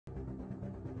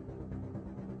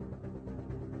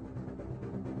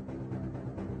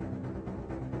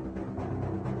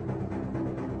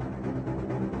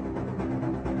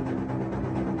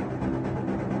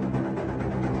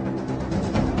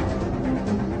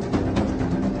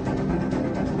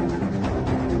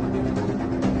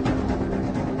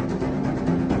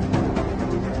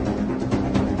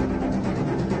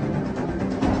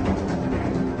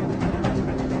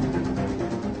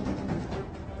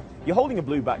You're holding a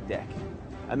blue back deck,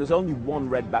 and there's only one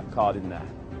red back card in there.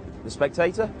 The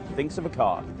spectator thinks of a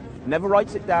card, never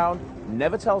writes it down,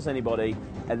 never tells anybody,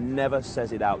 and never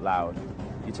says it out loud.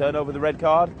 You turn over the red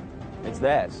card, it's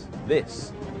theirs.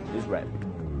 This is red.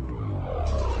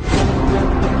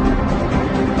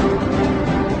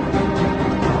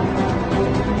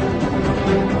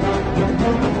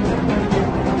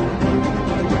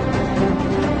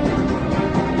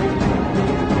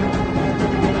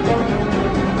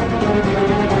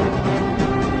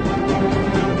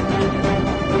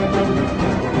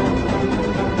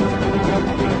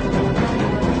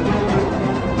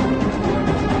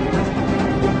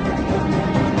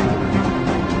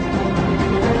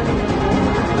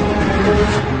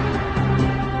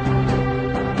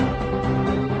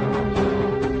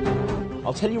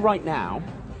 I'll tell you right now,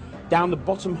 down the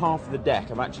bottom half of the deck,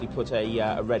 I've actually put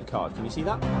a red card. Can you see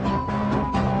that?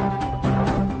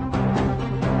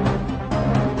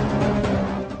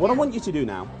 What I want you to do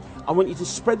now, I want you to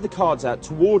spread the cards out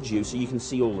towards you so you can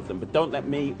see all of them, but don't let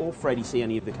me or Freddie see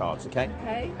any of the cards, okay?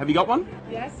 Okay. Have you got one?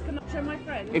 Yes, can I show my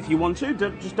friend? If you want to,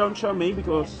 just don't show me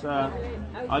because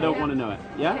I don't want to know it.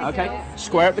 Yeah? Okay.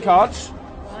 Square up the cards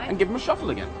and give them a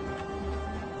shuffle again.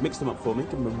 Mix them up for me,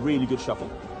 give them a really good shuffle.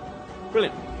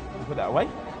 Brilliant. We'll put that away,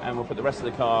 and we'll put the rest of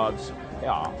the cards.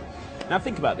 Yeah. Now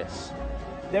think about this.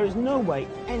 There is no way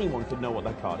anyone could know what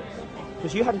that card is.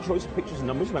 Because you had a choice of pictures and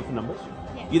numbers, you went for numbers.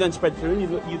 Yes. You then spread through and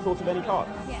you thought of any card.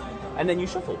 Yes. And then you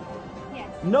shuffled. Yes.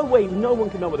 No way, no one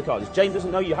can know what the card is. Jane doesn't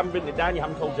know, you haven't written it down, you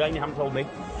haven't told Jane, you haven't told me.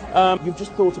 You've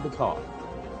just thought of a card.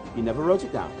 You never wrote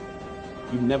it down.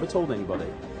 You've never told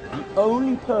anybody. The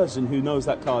only person who knows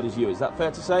that card is you. Is that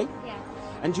fair to say? Yes.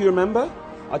 And do you remember?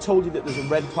 I told you that there's a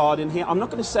red card in here. I'm not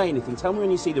going to say anything. Tell me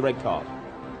when you see the red card.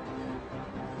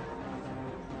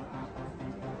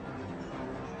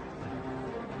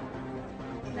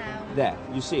 No. There,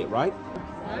 you see it, right?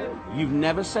 No. You've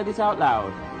never said it out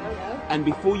loud. No. And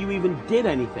before you even did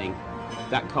anything,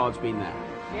 that card's been there.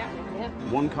 Yeah. Yeah.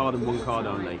 One card and one card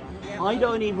only. I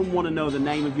don't even want to know the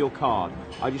name of your card.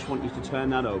 I just want you to turn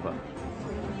that over.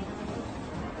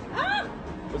 Ah!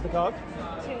 What's the card?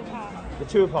 2 of hearts. The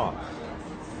Two of Hearts.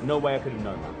 No way I could have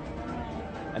known that.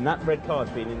 And that red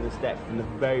card's been in this deck from the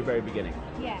very, very beginning.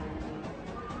 Yeah.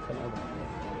 Turn it over.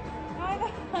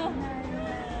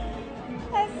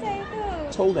 That's so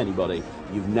cool. Told anybody,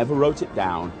 you've never wrote it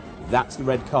down. That's the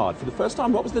red card. For the first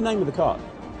time, what was the name of the card?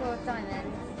 4 of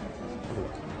diamonds.